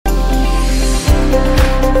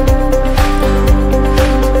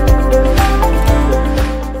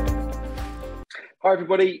Hi,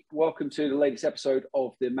 everybody. Welcome to the latest episode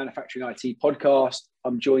of the Manufacturing IT podcast.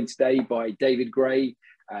 I'm joined today by David Gray.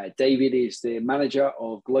 David is the manager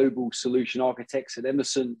of Global Solution Architects at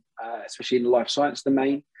Emerson, especially in the life science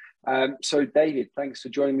domain. So, David, thanks for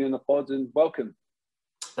joining me on the pod and welcome.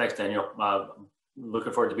 Thanks, Daniel.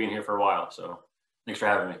 Looking forward to being here for a while. So, thanks for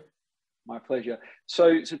having me. My pleasure.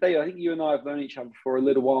 So, David, I think you and I have known each other for a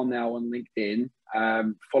little while now on LinkedIn,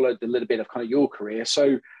 followed a little bit of kind of your career.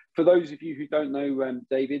 So, for those of you who don't know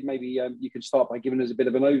David, maybe you can start by giving us a bit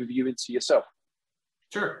of an overview into yourself.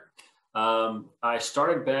 Sure. I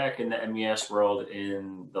started back in the MES world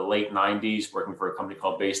in the late 90s, working for a company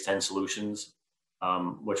called Base 10 Solutions,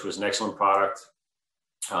 which was an excellent product.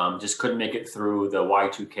 Just couldn't make it through the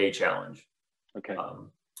Y2K challenge. Okay.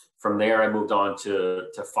 From there, I moved on to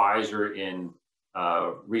Pfizer in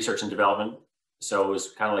research and development. So it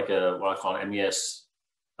was kind of like what I call an MES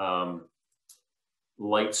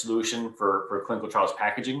light solution for clinical trials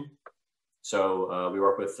packaging. So we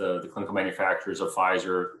work with the clinical manufacturers of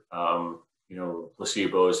Pfizer,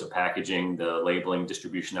 placebos, the packaging, the labeling,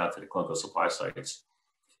 distribution out to the clinical supply sites.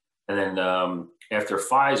 And then after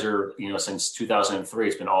Pfizer, since 2003,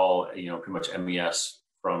 it's been all, pretty much MES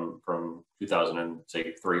from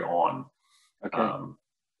 2003 on.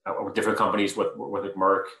 Okay. Different companies with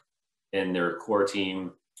Merck in their core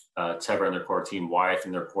team, Teva in their core team, Wyeth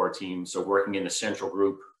in their core team. So working in the central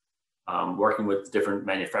group, working with different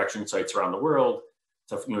manufacturing sites around the world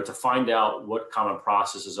to find out what common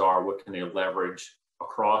processes are, what can they leverage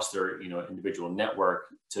across their individual network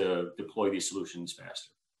to deploy these solutions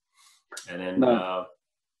faster. And then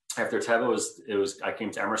after Teva I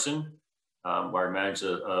came to Emerson, where I managed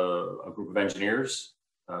a group of engineers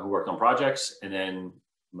who worked on projects, and then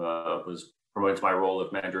was promoted to my role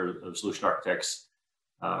of manager of solution architects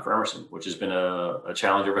for Emerson, which has been a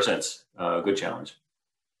challenge ever since, a good challenge.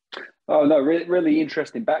 Oh, no, really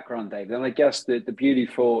interesting background, David. And I guess the beauty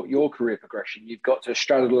for your career progression, you've got to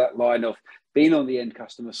straddle that line of being on the end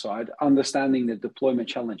customer side, understanding the deployment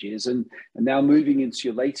challenges, and now moving into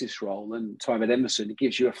your latest role and time at Emerson. It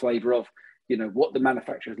gives you a flavor of, what the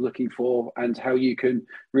manufacturer is looking for and how you can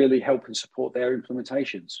really help and support their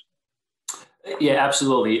implementations. Yeah,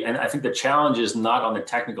 absolutely. And I think the challenge is not on the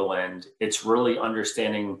technical end. It's really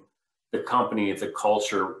understanding the company, the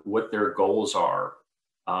culture, what their goals are,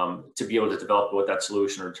 to be able to develop what that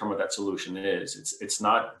solution or determine what that solution is. It's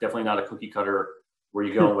definitely not a cookie cutter where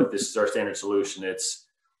you go with this is our standard solution. It's,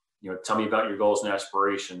 tell me about your goals and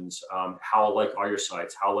aspirations. How alike are your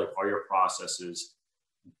sites? How alike are your processes?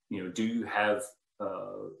 Do you have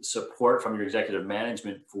support from your executive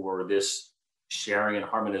management for this sharing and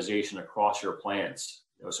harmonization across your plants?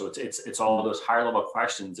 So it's all those higher level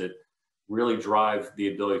questions that really drive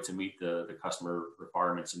the ability to meet the customer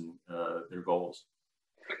requirements and their goals.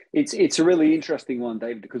 It's a really interesting one,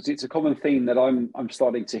 David, because it's a common theme that I'm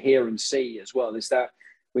starting to hear and see as well, is that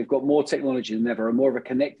we've got more technology than ever and more of a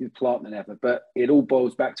connected plant than ever, but it all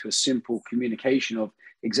boils back to a simple communication of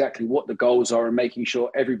exactly what the goals are and making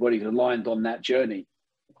sure everybody's aligned on that journey.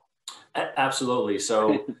 Absolutely.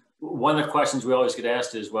 So one of the questions we always get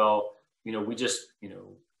asked is, well, we just,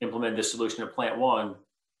 implement this solution at plant 1.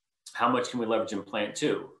 How much can we leverage in plant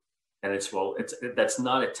 2? And that's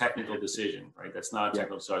not a technical decision, right? That's not a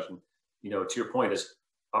technical decision. To your point is,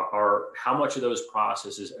 how much of those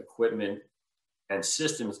processes, equipment, and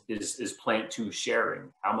systems is plant 2 sharing?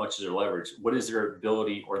 How much is their leverage? What is their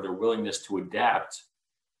ability or their willingness to adapt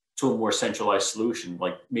to a more centralized solution?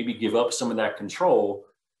 Like maybe give up some of that control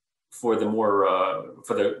for the more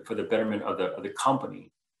for the betterment of the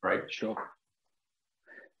company, right? Sure.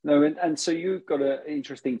 No, and so you've got an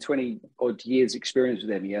interesting 20 odd years experience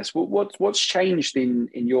with MES. What's changed in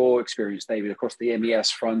your experience, David, across the MES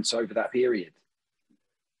front over that period?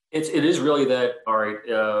 It is really that, all right,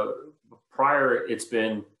 prior it's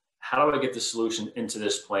been, how do I get the solution into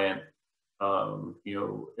this plant?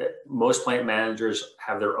 Most plant managers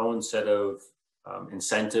have their own set of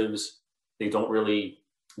incentives. They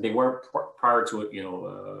weren't prior to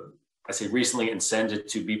it, I say recently incented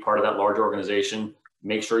to be part of that large organization.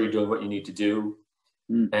 Make sure you're doing what you need to do.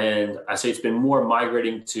 And I say it's been more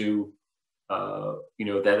migrating to,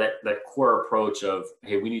 that core approach of,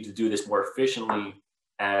 hey, we need to do this more efficiently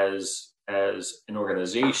as an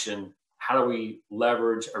organization. How do we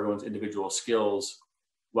leverage everyone's individual skills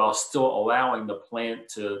while still allowing the plant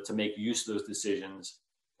to make use of those decisions,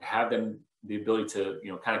 have them the ability to,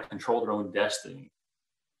 kind of control their own destiny.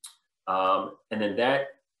 And then that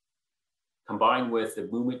combined with the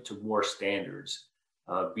movement to more standards,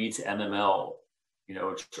 B to MML,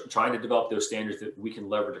 trying to develop those standards that we can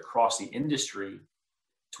leverage across the industry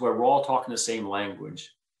to where we're all talking the same language.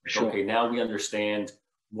 Sure. Okay, now we understand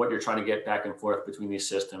what you're trying to get back and forth between these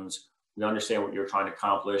systems. We understand what you're trying to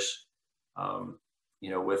accomplish.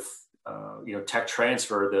 With tech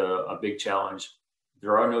transfer, a big challenge.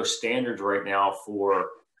 There are no standards right now for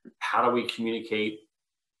how do we communicate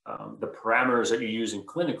the parameters that you use in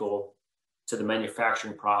clinical to the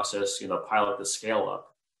manufacturing process, pilot to scale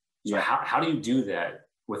up. So how do you do that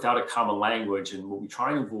without a common language? And what we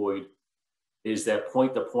try and avoid is that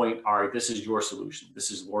point to point, all right, this is your solution.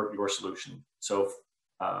 This is your solution. So,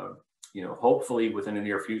 hopefully within the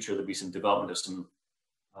near future, there'll be some development of some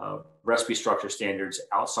recipe structure standards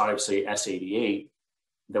outside of, say, S88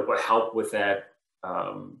 that would help with that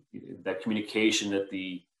communication at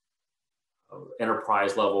the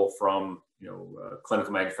enterprise level from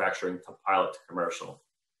clinical manufacturing to pilot to commercial.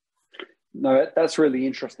 No, that's really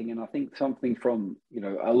interesting. And I think something from,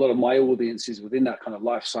 a lot of my audiences within that kind of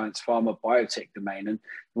life science, pharma, biotech domain, and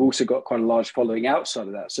we've also got quite a large following outside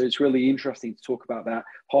of that. So it's really interesting to talk about that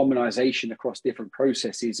harmonization across different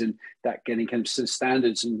processes and that getting kind of some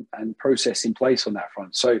standards and process in place on that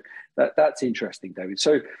front. So that's interesting, David.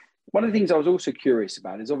 So one of the things I was also curious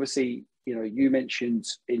about is obviously, you mentioned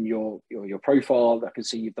in your profile, I can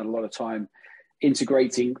see you've done a lot of time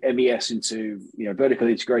integrating MES into vertical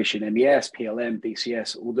integration, MES, PLM,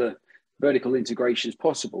 DCS, all the vertical integrations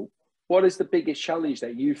possible. What is the biggest challenge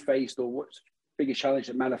that you faced, or what's the biggest challenge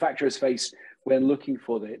that manufacturers face when looking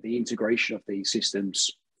for the integration of these systems?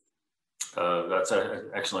 That's an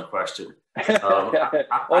excellent question. I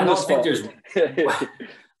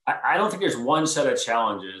don't think there's one set of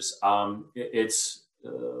challenges. It's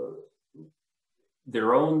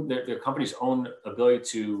their company's own ability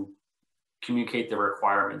to communicate the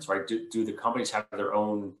requirements, right? Do the companies have their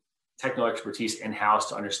own technical expertise in-house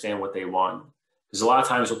to understand what they want? Because a lot of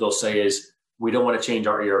times what they'll say is, we don't want to change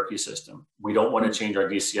our ERP system. We don't want to change our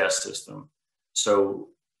DCS system. So,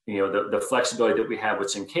 the flexibility that we have with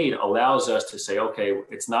Syncade allows us to say, okay,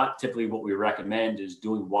 it's not typically what we recommend is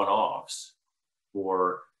doing one-offs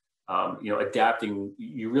or, adapting.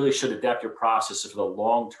 You really should adapt your process for the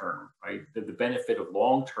long term, right? The benefit of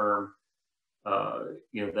long-term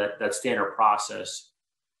that standard process,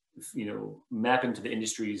 mapping to the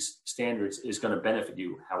industry's standards is going to benefit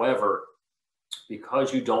you. However,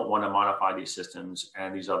 because you don't want to modify these systems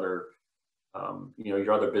and these other,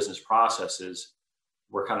 your other business processes,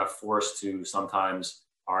 we're kind of forced to sometimes,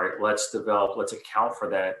 all right, let's account for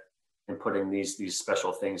that and putting these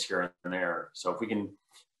special things here and there. So if we can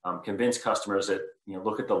convince customers that,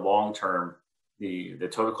 look at the long term, the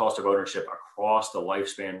total cost of ownership across the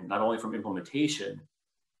lifespan, not only from implementation,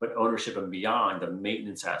 but ownership and beyond, the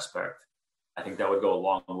maintenance aspect, I think that would go a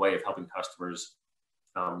long way of helping customers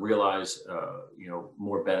realize,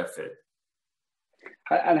 more benefit.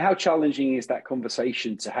 And how challenging is that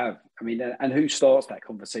conversation to have? I mean, and who starts that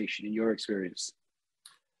conversation in your experience?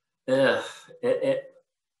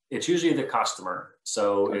 It's usually the customer.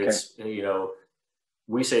 So okay. It's,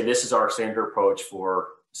 we say this is our standard approach for,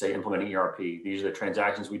 say, implementing ERP. These are the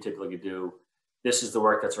transactions we typically do. This is the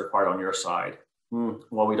work that's required on your side.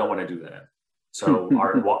 Well, we don't want to do that. So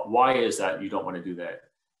why is that you don't want to do that?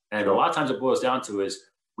 And a lot of times it boils down to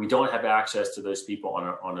is we don't have access to those people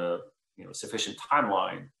on a sufficient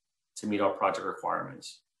timeline to meet our project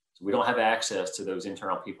requirements. So we don't have access to those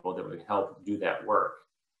internal people that would help do that work.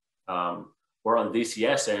 Or on the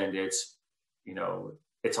DCS end, it's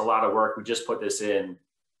a lot of work. We just put this in.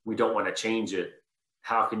 We don't want to change it.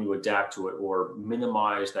 How can you adapt to it or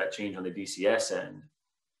minimize that change on the DCS end?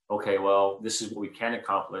 Okay, well, this is what we can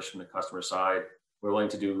accomplish from the customer side. We're willing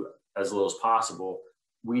to do as little as possible.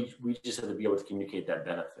 We just have to be able to communicate that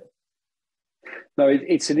benefit. No,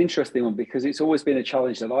 it's an interesting one because it's always been a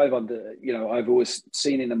challenge that I've always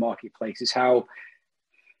seen in the marketplace is how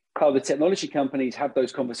the technology companies have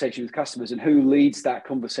those conversations with customers and who leads that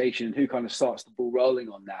conversation and who kind of starts the ball rolling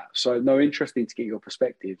on that. So interesting to get your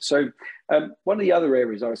perspective. So one of the other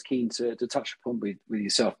areas I was keen to touch upon with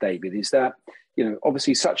yourself, David, is that,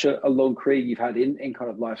 obviously such a long career you've had in kind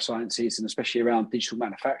of life sciences and especially around digital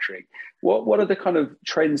manufacturing. What are the kind of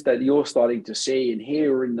trends that you're starting to see and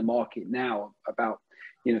hear in the market now about,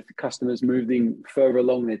 the customers moving further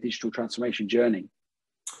along their digital transformation journey?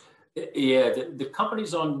 Yeah, the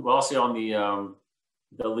companies I'll say on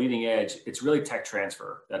the leading edge, it's really tech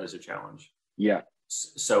transfer that is a challenge. Yeah.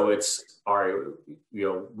 So it's all right.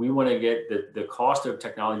 We want to get the cost of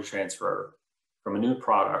technology transfer from a new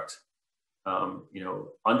product, under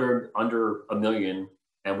 $1 million,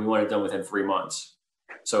 and we want it done within 3 months.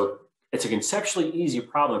 So it's a conceptually easy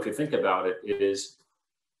problem if you think about it. It is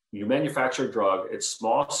you manufacture a drug, it's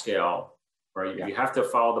small scale, right? Yeah. You have to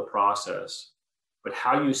follow the process. But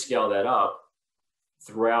how you scale that up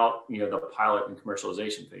throughout, the pilot and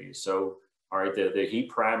commercialization phase. So, all right, the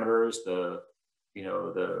heat parameters, the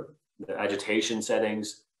agitation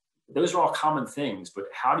settings, those are all common things, but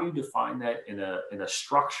how do you define that in a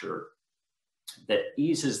structure that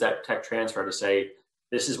eases that tech transfer to say,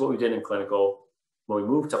 this is what we did in clinical. When we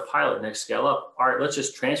move to pilot, next scale up, all right, let's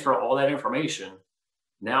just transfer all that information.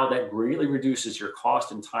 Now that greatly reduces your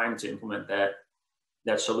cost and time to implement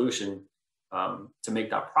that solution to make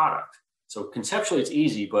that product. So conceptually it's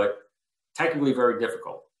easy, but technically very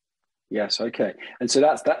difficult. Yes, okay. And so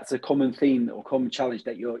that's a common theme or common challenge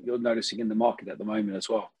that you're noticing in the market at the moment as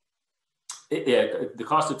well. The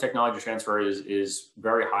cost of technology transfer is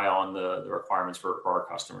very high on the requirements for our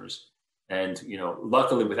customers. And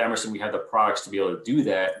luckily with Emerson, we have the products to be able to do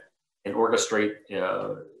that and orchestrate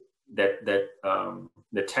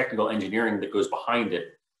the technical engineering that goes behind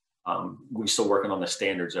it. We're still working on the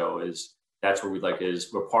standards though. That's where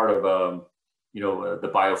we're part of the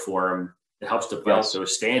Bioforum that helps develop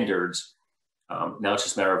those standards. Now it's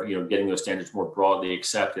just a matter of getting those standards more broadly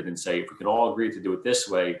accepted and say, if we can all agree to do it this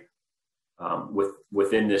way,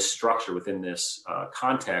 within this structure, within this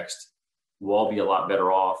context, we'll all be a lot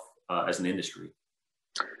better off as an industry.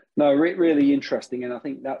 No, really interesting. And I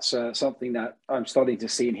think that's something that I'm starting to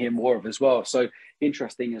see and hear more of as well. So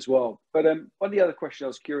interesting as well. But one of the other questions I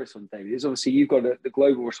was curious on, David, is obviously you've got the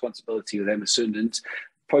global responsibility with Emerson and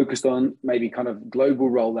focused on maybe kind of global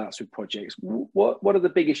rollouts with projects. What are the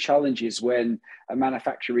biggest challenges when a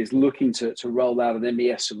manufacturer is looking to roll out an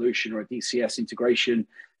MES solution or a DCS integration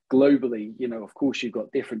globally? Of course, you've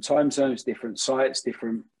got different time zones, different sites,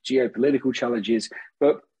 different geopolitical challenges,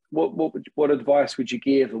 but what advice would you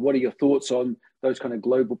give, or what are your thoughts on those kind of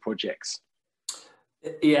global projects?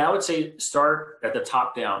 Yeah, I would say start at the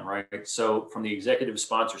top down, right? So from the executive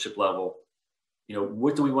sponsorship level,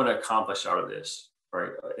 what do we want to accomplish out of this, right?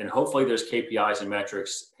 And hopefully there's KPIs and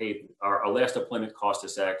metrics. Hey, our last deployment cost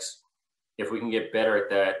us X. If we can get better at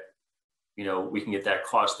that, we can get that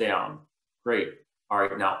cost down. Great. All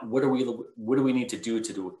right, now what do we need to do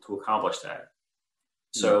to accomplish that?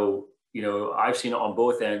 So, I've seen it on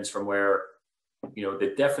both ends from where,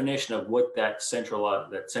 the definition of what that central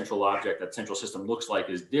object, that central system looks like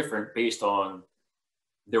is different based on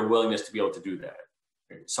their willingness to be able to do that.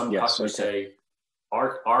 Some customers say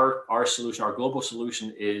our solution, our global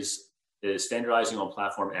solution is standardizing on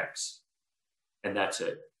platform X, and that's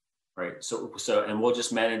it, right? So and we'll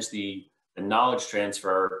just manage the knowledge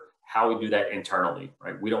transfer, how we do that internally,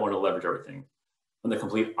 right? We don't want to leverage everything. On the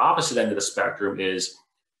complete opposite end of the spectrum is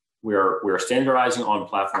we're standardizing on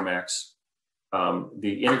platform X.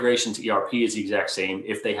 The integration to ERP is the exact same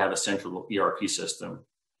if they have a central ERP system.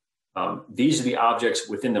 These are the objects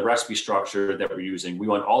within the recipe structure that we're using. We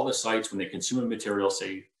want all the sites, when they consume a material,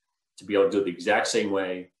 say, to be able to do it the exact same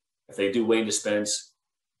way. If they do weigh and dispense,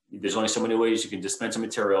 there's only so many ways you can dispense a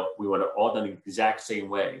material. We want it all done the exact same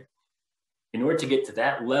way. In order to get to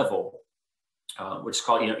that level, which is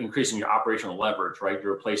called increasing your operational leverage, right?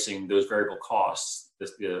 You're replacing those variable costs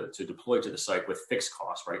to deploy to the site with fixed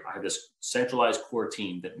costs, right? I have this centralized core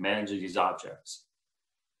team that manages these objects.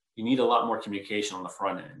 You need a lot more communication on the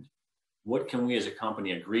front end. What can we as a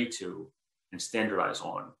company agree to and standardize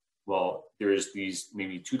on? Well, there's these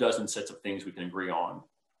maybe 24 sets of things we can agree on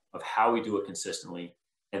of how we do it consistently.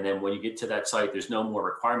 And then when you get to that site, there's no more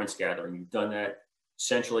requirements gathering. You've done that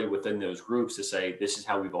centrally within those groups to say, this is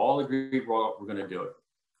how we've all agreed we're going to do it.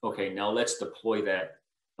 Okay, now let's deploy that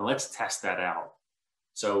and let's test that out.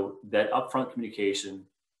 So that upfront communication,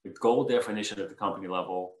 the goal definition at the company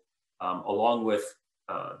level, along with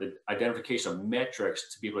the identification of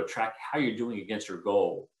metrics to be able to track how you're doing against your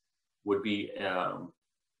goal would be, I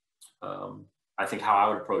think, how I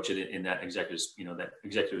would approach it in that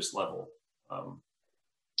executives level.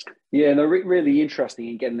 Yeah, no, really interesting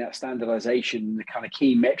in getting that standardization, the kind of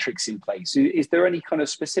key metrics in place. Is there any kind of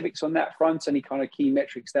specifics on that front? Any kind of key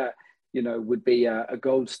metrics that would be a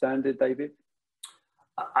gold standard, David?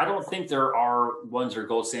 I don't think there are ones that are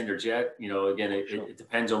gold standards yet. Again, it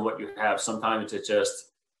depends on what you have. Sometimes it's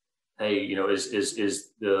just, hey,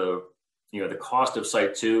 is the the cost of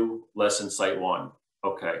site 2 less than site 1?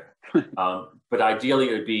 Okay, but ideally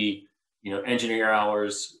it would be engineer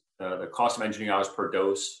hours, the cost of engineering hours per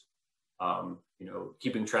dose.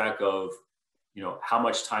 Keeping track of how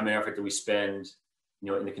much time and effort do we spend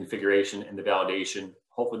in the configuration and the validation.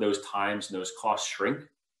 Hopefully those times and those costs shrink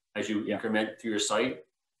as you increment through your site.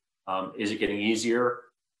 Is it getting easier?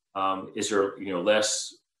 Is there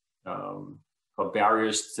less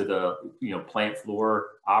barriers to the plant floor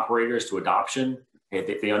operators to adoption?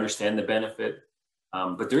 They understand the benefit.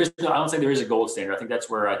 But I don't think there is a gold standard. I think that's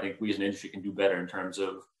where I think we as an industry can do better in terms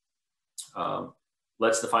of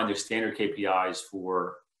let's define those standard KPIs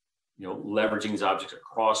for, leveraging these objects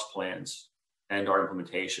across plans and our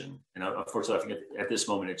implementation. And unfortunately, I think at this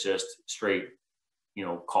moment, it's just straight,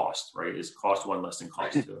 cost, right? Is cost one less than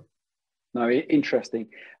cost two. No, interesting.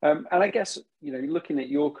 And I guess, looking at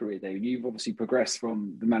your career, David, you've obviously progressed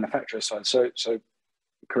from the manufacturer side. So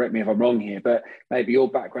correct me if I'm wrong here, but maybe your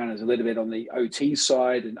background is a little bit on the OT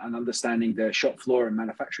side and understanding the shop floor and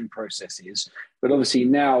manufacturing processes. But obviously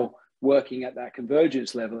now working at that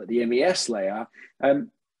convergence level at the MES layer,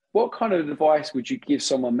 what kind of advice would you give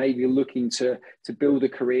someone maybe looking to build a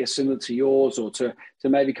career similar to yours, or to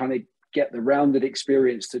maybe kind of get the rounded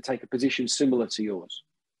experience to take a position similar to yours?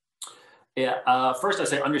 Yeah. First, I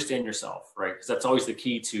say understand yourself, right? Because that's always the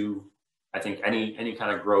key to, I think, any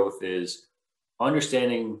kind of growth is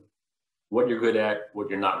understanding what you're good at, what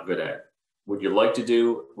you're not good at, what you like to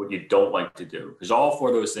do, what you don't like to do. Because all four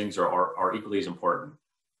of those things are equally as important.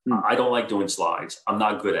 I don't like doing slides. I'm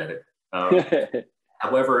not good at it.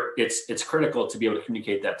 However, it's critical to be able to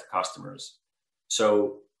communicate that to customers.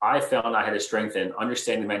 So I found I had to strengthen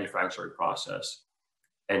understanding the manufacturing process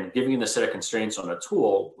and giving the set of constraints on a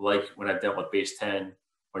tool, like when I've dealt with base 10,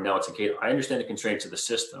 or now it's a Kate, I understand the constraints of the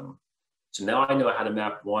system. So now I know how to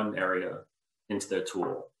map one area into the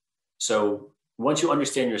tool. So once you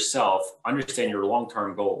understand yourself, understand your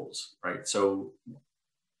long-term goals, right? So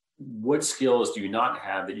what skills do you not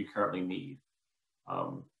have that you currently need?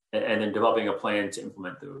 And then developing a plan to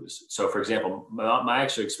implement those. So for example, my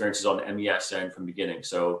actual experience is on the MES end from the beginning.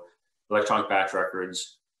 So electronic batch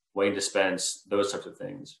records, weigh and dispense, those types of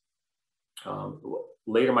things.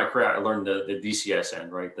 Later in my career, I learned the DCS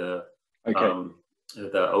end, right? The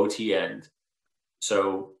OT end.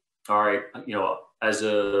 So, all right, as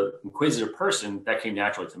a inquisitive person, that came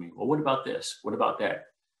naturally to me. Well, what about this? What about that?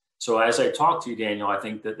 So as I talk to you, Daniel, I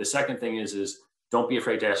think that the second thing is don't be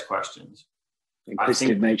afraid to ask questions.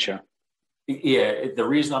 Inquisitive nature. Yeah, the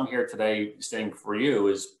reason I'm here today, sitting before you,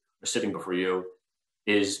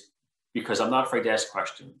 is because I'm not afraid to ask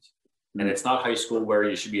questions. And it's not high school where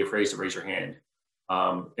you should be afraid to raise your hand.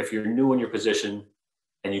 If you're new in your position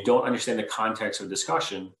and you don't understand the context of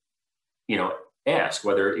discussion, ask.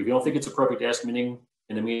 Whether if you don't think it's appropriate to ask in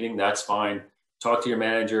a meeting, that's fine. Talk to your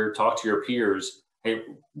manager, talk to your peers. Hey,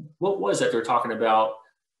 what was that they're talking about?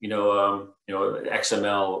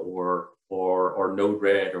 XML or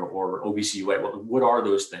Node-RED or OBCUA. What are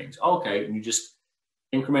those things? Okay, and you just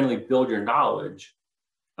incrementally build your knowledge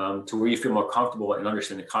to where you feel more comfortable and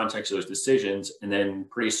understand the context of those decisions. And then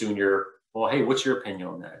pretty soon hey, what's your opinion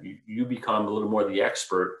on that? You become a little more the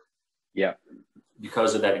expert. Yeah.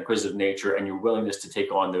 Because of that inquisitive nature and your willingness to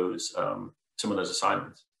take on those, some of those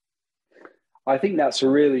assignments. I think that's a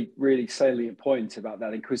really, really salient point about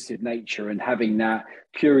that inquisitive nature and having that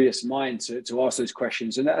curious mind to ask those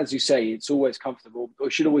questions. And as you say, it's always comfortable,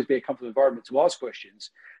 or should always be a comfortable environment to ask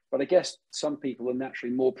questions. But I guess some people are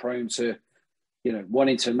naturally more prone to,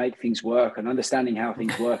 wanting to make things work and understanding how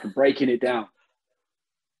things work and breaking it down.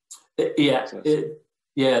 One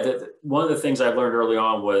of the things I learned early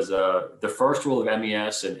on was the first rule of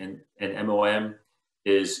MES and MOM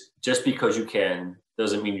is just because you can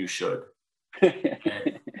doesn't mean you should.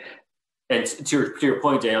 and to your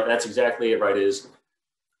point, Daniel, that's exactly it, right? Is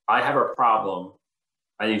I have a problem,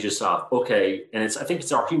 I need you to solve. Okay, and I think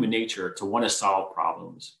it's our human nature to want to solve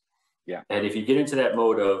problems. Yeah. And if you get into that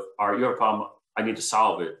mode of, all right, you have a problem, I need to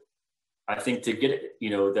solve it. I think to get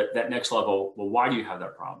it, that next level. Well, why do you have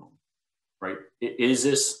that problem? Right? Is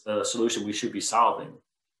this a solution we should be solving?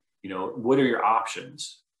 What are your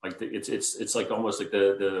options? Like it's like almost like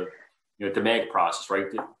the DMAIC process, right?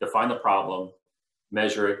 Define the problem,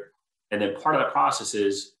 measure it, and then part of that process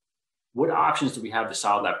is what options do we have to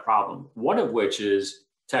solve that problem? One of which is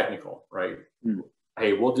technical, right?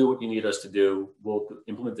 Hey, we'll do what you need us to do. We'll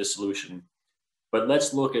implement this solution, but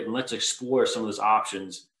let's look at and let's explore some of those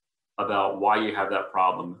options about why you have that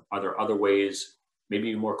problem. Are there other ways,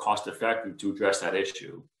 maybe more cost effective, to address that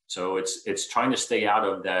issue? So it's trying to stay out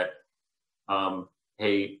of that.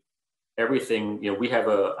 Hey, everything, we have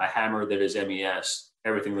a hammer that is MES.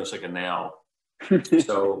 Everything looks like a nail.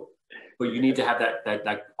 So, but you need to have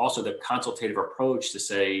that also the consultative approach to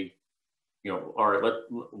say, all right,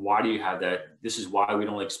 why do you have that? This is why we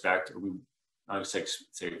don't expect, or I would say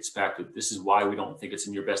expect, but this is why we don't think it's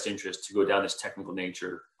in your best interest to go down this technical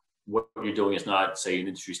nature. What you're doing is not, say, an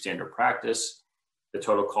industry standard practice. The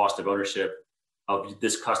total cost of ownership of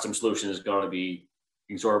this custom solution is going to be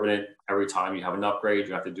exorbitant. Every time you have an upgrade,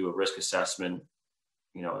 you have to do a risk assessment.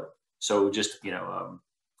 So just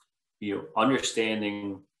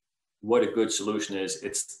understanding what a good solution is.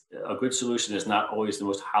 It's a good solution is not always the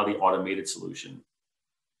most highly automated solution.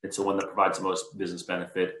 it's the one that provides the most business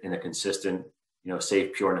benefit in a consistent,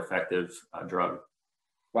 safe, pure, and effective drug.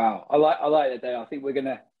 Wow, I like that, Dave. I think we're going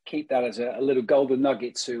to keep that as a little golden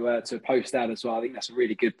nugget to post out as well. I think that's a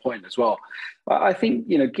really good point as well. I think,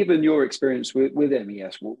 given your experience with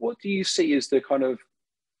MES, what do you see as the kind of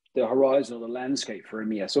the horizon or the landscape for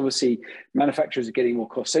MES? Obviously, manufacturers are getting more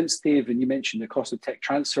cost sensitive, and you mentioned the cost of tech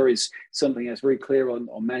transfer is something that's very clear on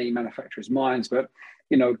many manufacturers' minds. But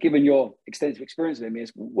given your extensive experience with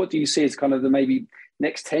MES, what do you see as kind of the maybe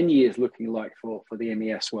next 10 years looking like for the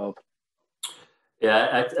MES world?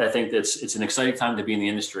 Yeah, I think it's an exciting time to be in the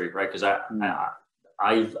industry, right? Because I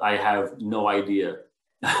have no idea.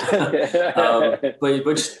 but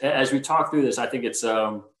as we talk through this, I think it's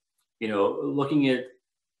looking at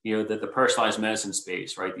the personalized medicine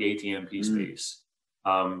space, right? The ATMP space,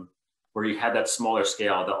 where you have that smaller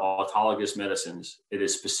scale, the autologous medicines. It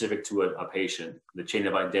is specific to a patient. The chain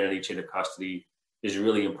of identity, chain of custody is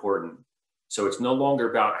really important. So it's no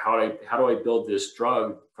longer about how do I build this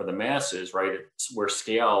drug for the masses, right? It's where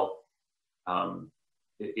scale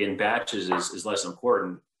in batches is less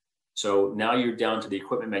important. So now you're down to the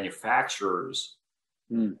equipment manufacturers.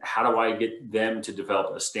 How do I get them to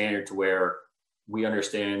develop a standard to where we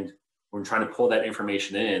understand when trying to pull that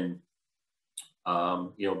information in,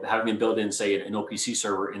 having them build in, say, an OPC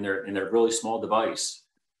server in their really small device.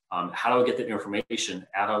 How do I get that information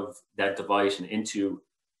out of that device and into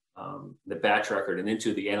the batch record and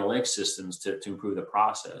into the analytics systems to improve the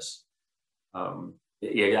process?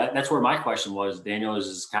 That's where my question was, Daniel,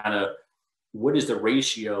 is kind of what is the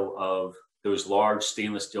ratio of those large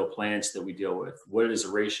stainless steel plants that we deal with? What is the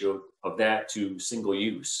ratio of that to single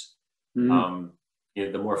use? The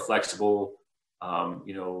more flexible,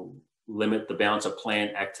 limit the balance of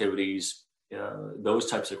plant activities,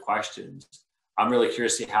 those types of questions. I'm really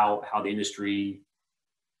curious to see how the industry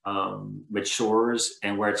matures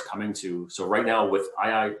and where it's coming to. So right now with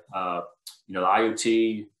the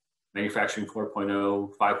IoT, manufacturing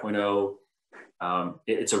 4.0, 5.0,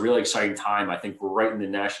 it's a really exciting time. I think we're right in the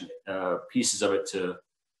national pieces of it to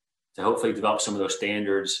hopefully develop some of those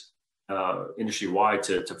standards industry-wide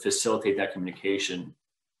to facilitate that communication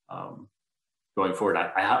going forward.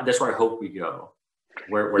 That's where I hope we go.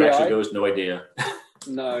 Where it actually goes, no idea.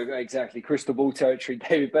 No, exactly. Crystal ball territory,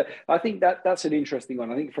 David. But I think that's an interesting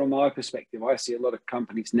one. I think from my perspective, I see a lot of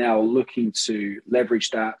companies now looking to leverage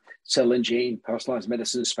that cell and gene, personalized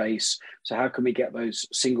medicine space. So how can we get those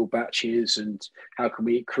single batches and how can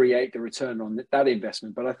we create the return on that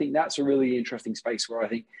investment? But I think that's a really interesting space where I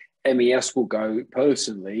think MES will go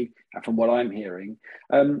personally, from what I'm hearing.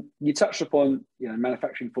 You touched upon,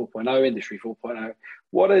 manufacturing 4.0, industry 4.0.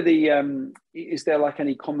 What are is there like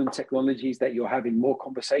any common technologies that you're having more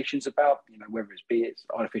conversations about, whether it's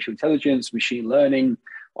artificial intelligence, machine learning,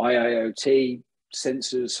 IIoT,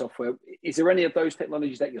 sensors, software? Is there any of those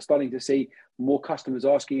technologies that you're starting to see more customers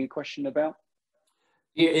asking a question about?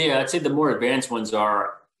 Yeah, I'd say the more advanced ones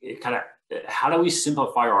are kind of, how do we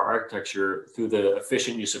simplify our architecture through the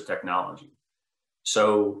efficient use of technology?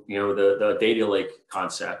 So, the data lake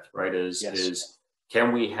concept, right, is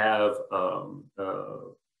can we have,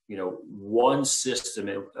 one system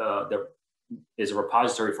that is a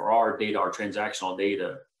repository for our data, our transactional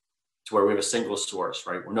data, to where we have a single source,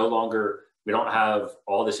 right? We don't have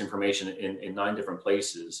all this information in 9 different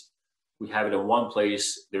places. We have it in one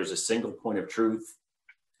place. There's a single point of truth.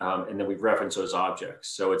 And then we've referenced those objects.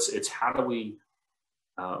 So it's how do we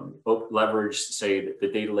leverage, say, the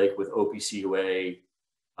data lake with OPC UA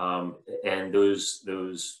and those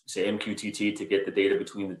say MQTT to get the data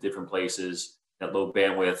between the different places at low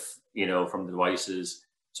bandwidth, from the devices.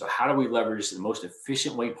 So how do we leverage the most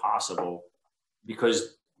efficient way possible?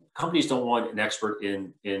 Because companies don't want an expert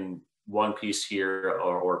in one piece here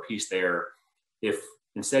or a piece there. If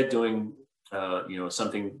instead doing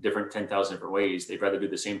something different 10,000 different ways, they'd rather do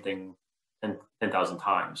the same thing 10,000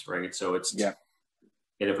 times, right? So it's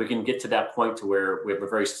and if we can get to that point to where we have a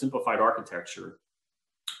very simplified architecture,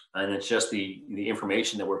 and it's just the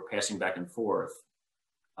information that we're passing back and forth,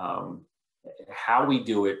 how we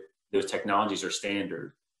do it, those technologies are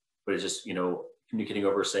standard, but it's just communicating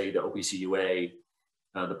over, say, the OPC UA,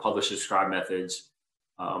 the publish subscribe methods.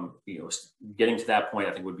 Getting to that point,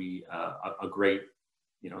 I think would be a great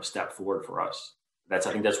step forward for us. I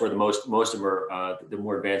think that's where the most of them are, the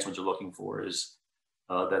more advanced ones are looking for is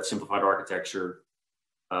that simplified architecture,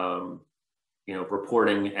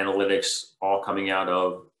 reporting, analytics, all coming out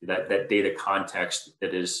of that data context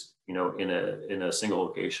that is, in a single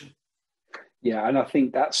location. Yeah, and I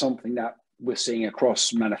think that's something that we're seeing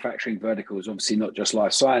across manufacturing verticals, obviously not just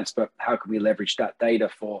life science, but how can we leverage that data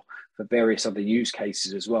for various other use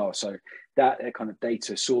cases as well? So that kind of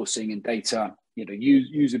data sourcing and data,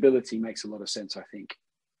 usability makes a lot of sense, I think.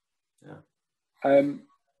 Yeah.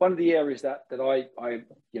 One of the areas that I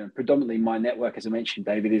predominantly my network, as I mentioned,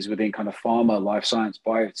 David, is within kind of pharma, life science,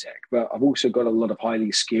 biotech, but I've also got a lot of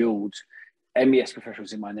highly skilled MES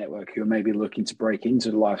professionals in my network who are maybe looking to break into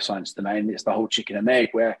the life science domain. It's the whole chicken and egg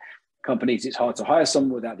where companies, it's hard to hire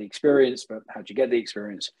someone without the experience, but how do you get the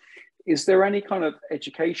experience? Is there any kind of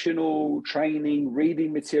educational training,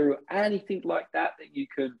 reading material, anything like that you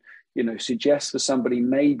can, suggest for somebody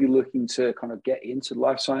maybe looking to kind of get into the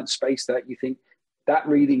life science space that you think that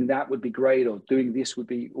reading that would be great, or doing this would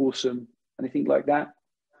be awesome? Anything like that?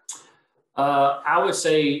 I would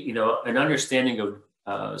say, an understanding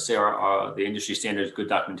of, say, the industry standards, good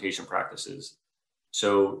documentation practices.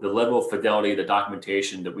 So the level of fidelity, the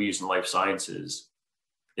documentation that we use in life sciences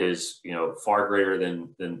is, far greater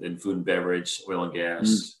than food and beverage, oil and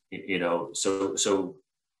gas. So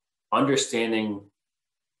understanding,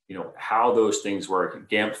 how those things work.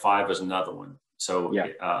 GAMP5 is another one. So,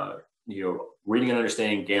 reading and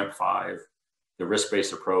understanding GAMP5, the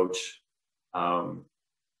risk-based approach. I'm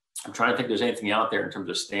trying to think if there's anything out there in terms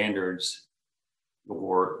of standards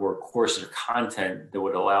or courses or content that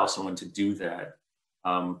would allow someone to do that.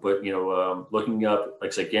 But looking up,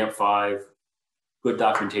 like say, GAMP5, good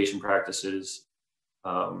documentation practices.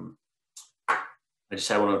 I just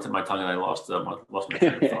had one on my tongue and I lost my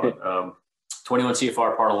train of thought. 21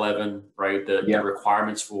 CFR Part 11, right? The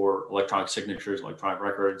requirements for electronic signatures, electronic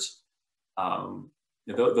records.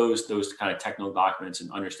 Those kind of technical documents,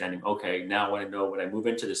 and understanding, okay, now when I move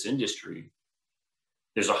into this industry,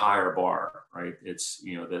 there's a higher bar, right? It's,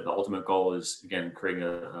 the ultimate goal is, again, creating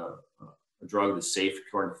a drug that's safe,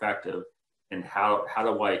 pure, and effective. And how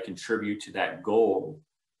do I contribute to that goal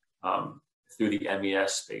through the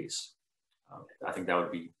MES space? I think that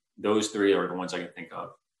would be, those three are the ones I can think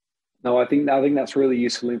of. No, I think that's really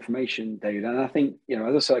useful information, David. And I think,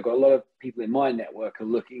 as I said, I've got a lot of people in my network are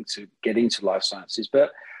looking to get into life sciences.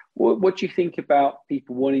 But what do you think about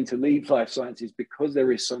people wanting to leave life sciences because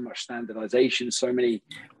there is so much standardization, so many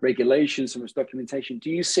regulations, so much documentation? Do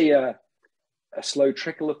you see a slow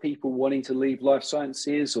trickle of people wanting to leave life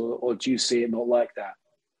sciences, or do you see it not like that?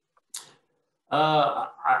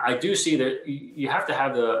 I do see that you have to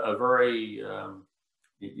have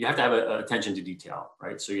you have to have attention to detail,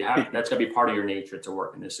 right? So that's got to be part of your nature to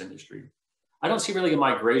work in this industry. I don't see really a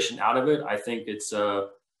migration out of it. I think it's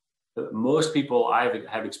most people I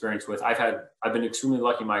have experience with. I've been extremely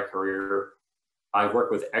lucky in my career. I've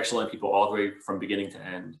worked with excellent people all the way from beginning to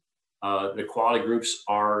end. The quality groups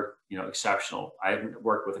are, exceptional. I haven't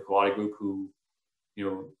worked with a quality group who,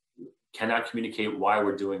 cannot communicate why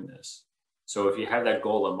we're doing this. So if you have that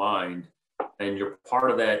goal in mind and you're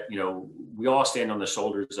part of that, we all stand on the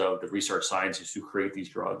shoulders of the research scientists who create these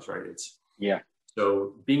drugs, right?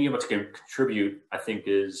 So being able to contribute, I think,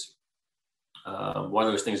 is one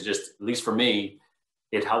of those things. Just, at least for me,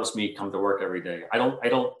 it helps me come to work every day. I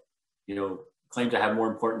don't, claim to have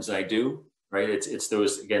more importance than I do, right? It's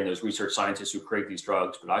those research scientists who create these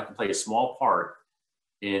drugs, but I can play a small part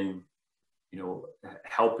in,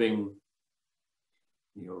 helping,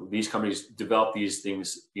 these companies develop these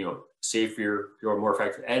things, safer, more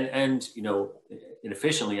effective, and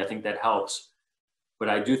efficiently. I think that helps. But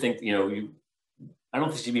I do think, I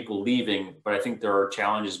don't see people leaving, but I think there are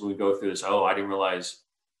challenges when we go through this. Oh, I didn't realize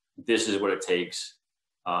this is what it takes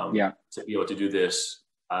to be able to do this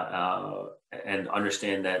and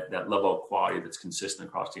understand that level of quality that's consistent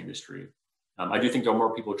across the industry. I do think there are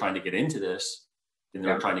more people trying to get into this than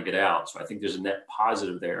they're trying to get out. So I think there's a net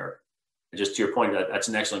positive there. And just to your point, that's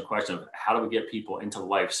an excellent question of how do we get people into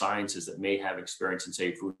life sciences that may have experience in,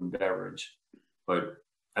 say, food and beverage. But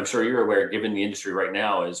I'm sure you're aware, given the industry right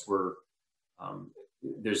now, is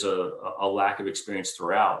there's a lack of experience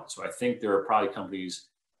throughout. So I think there are probably companies,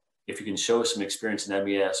 if you can show some experience in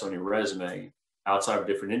MES on your resume outside of a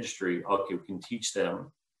different industry, okay, we can teach them,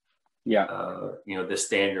 the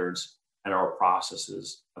standards and our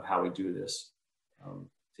processes of how we do this.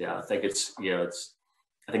 I think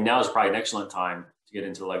I think now is probably an excellent time to get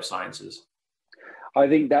into life sciences. I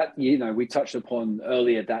think that, we touched upon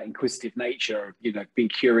earlier that inquisitive nature of, being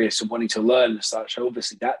curious and wanting to learn and such.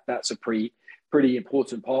 Obviously that's a pretty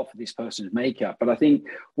important part for this person's makeup. But I think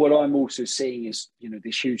what I'm also seeing is,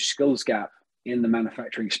 this huge skills gap in the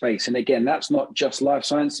manufacturing space. And again, that's not just life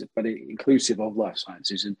sciences, but inclusive of life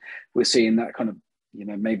sciences. And we're seeing that kind of,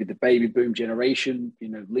 maybe the baby boom generation,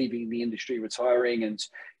 leaving the industry, retiring, and,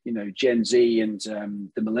 Gen Z and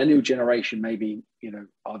the millennial generation maybe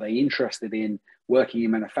are they interested in working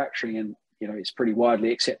in manufacturing? And, it's pretty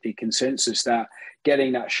widely accepted consensus that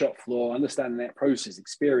getting that shop floor, understanding that process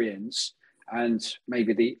experience, and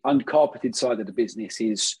maybe the uncarpeted side of the business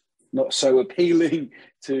is not so appealing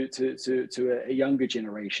to a younger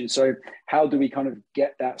generation. So how do we kind of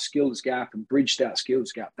get that skills gap and bridge that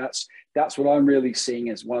skills gap? That's what I'm really seeing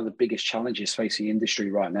as one of the biggest challenges facing industry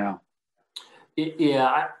right now.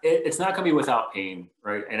 It's not going to be without pain,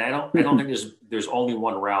 right? And I don't think there's only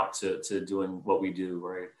one route to doing what we do,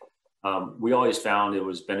 right? We always found it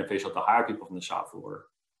was beneficial to hire people from the shop floor.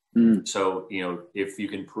 So, if you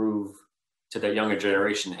can prove to that younger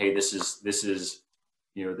generation, hey, this is,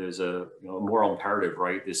 there's a moral imperative,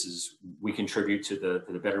 right? We contribute to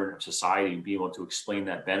the betterment of society, and being able to explain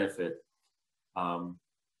that benefit. And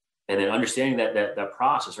then understanding that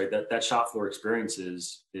process, right? That shop floor experience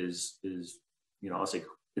is I'll say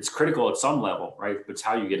it's critical at some level, right? But it's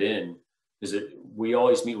how you get in. We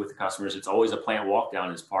always meet with the customers. It's always a plant walk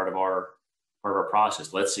down as part of our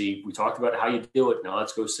process. Let's see, we talked about how you do it. Now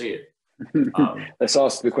let's go see it. Let's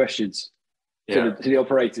ask the questions to the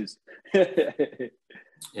operators.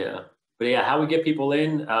 Yeah. But yeah, how we get people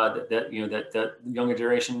in, that younger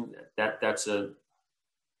generation, that's an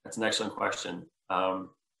excellent question.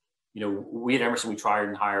 We at Emerson, we try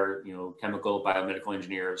and hire, chemical, biomedical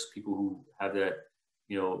engineers, people who have that,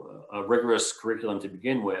 a rigorous curriculum to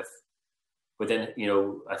begin with. But then,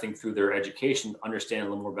 I think through their education, understand a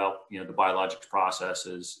little more about, the biologics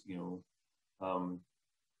processes,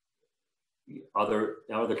 other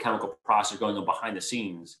chemical processes going on behind the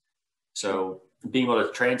scenes. So being able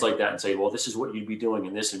to translate that and say, well, this is what you'd be doing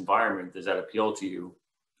in this environment. Does that appeal to you?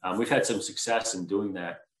 We've had some success in doing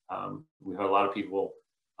that. We've had a lot of people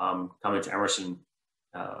come into Emerson,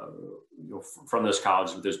 from those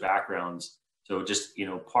colleges with those backgrounds. So just,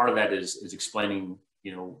 part of that is explaining,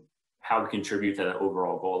 how we contribute to the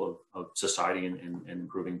overall goal of society and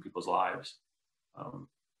improving people's lives.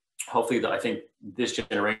 Hopefully, I think this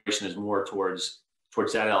generation is more towards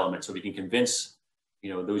that element. So we can convince,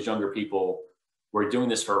 those younger people we're doing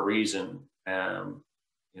this for a reason.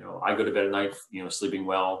 I go to bed at night, sleeping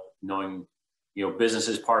well, knowing, business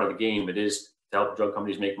is part of the game. It is to help drug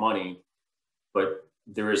companies make money, but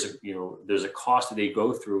there's a cost that they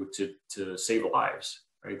go through to save lives,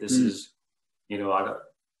 right? This is,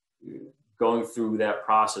 going through that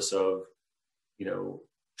process of,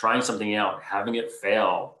 trying something out, having it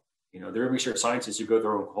fail. There are research scientists who go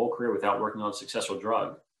through a whole career without working on a successful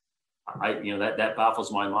drug. That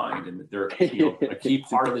baffles my mind, and they're a key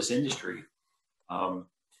part of this industry.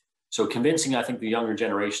 So convincing, I think, the younger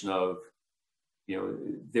generation of,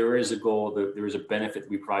 there is a goal, that there is a benefit that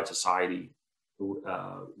we provide society,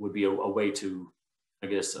 would be a way to, I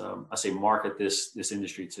guess, market this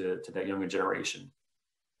industry to that younger generation.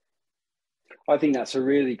 I think that's a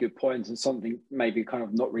really good point, and something maybe kind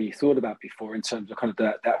of not really thought about before in terms of kind of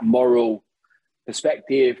that moral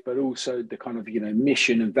perspective, but also the kind of,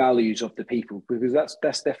 mission and values of the people, because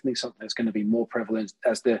that's definitely something that's going to be more prevalent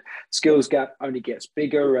as the skills gap only gets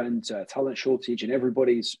bigger and talent shortage, and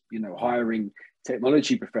everybody's, hiring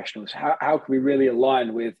technology professionals. How can we really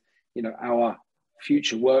align with, our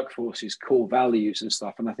future workforce's core values and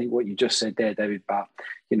stuff? And I think what you just said there, David, about,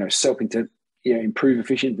 helping to improve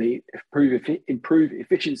efficiency,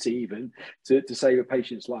 even to save a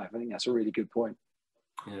patient's life. I think that's a really good point.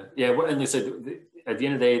 Yeah. Well, and they said at the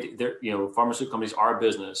end of the day, pharmaceutical companies are a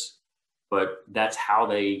business, but that's how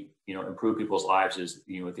they, improve people's lives is,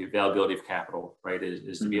 with the availability of capital, right?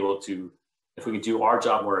 Is to be able to, if we can do our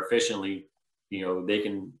job more efficiently, they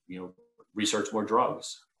can, research more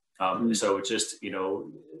drugs. So it's just,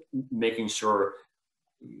 making sure,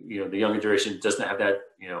 the younger generation doesn't have that,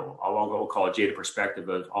 I'll call it jaded perspective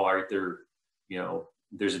of, all right,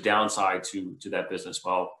 there's a downside to that business.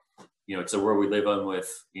 Well, it's a world we live in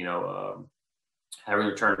with, having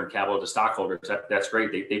return on capital to stockholders. That's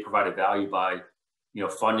great. They provided value by,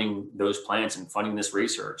 funding those plants and funding this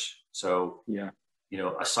research. So,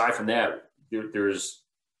 aside from that, there's,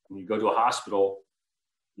 when you go to a hospital,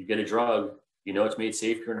 you get a drug, it's made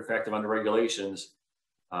safe, pure, and effective under regulations.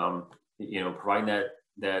 Providing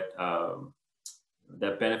that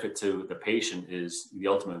benefit to the patient is the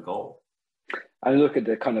ultimate goal. I look at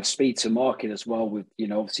the kind of speed to market as well with,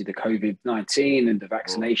 obviously the COVID-19 and the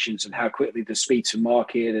vaccinations and how quickly the speed to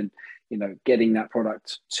market and, getting that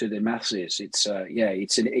product to the masses.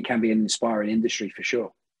 It can be an inspiring industry for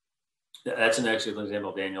sure. That's an excellent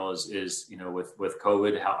example, Daniel, is with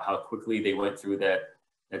COVID, how quickly they went through that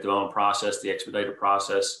development process, the expedited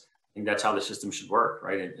process. I think that's how the system should work,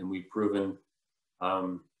 right? And we've proven,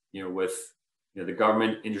 with the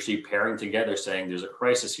government industry pairing together, saying there's a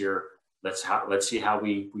crisis here. let's see how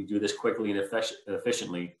we do this quickly and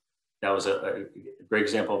efficiently. That was a great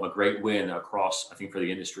example of a great win across, I think, for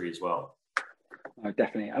the industry as well. Oh,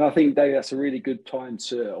 definitely. And I think, Dave, that's a really good time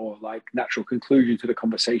or like natural conclusion to the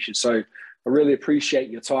conversation. So I really appreciate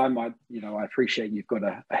your time. I appreciate you've got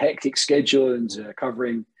a hectic schedule and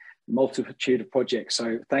covering a multitude of projects.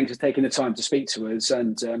 So thanks for taking the time to speak to us.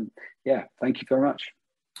 And thank you very much.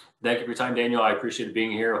 Thank you for your time, Daniel. I appreciate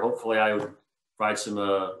being here. Hopefully I would provide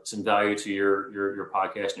some value to your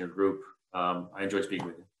podcast and your group. I enjoyed speaking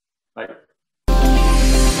with you. Bye.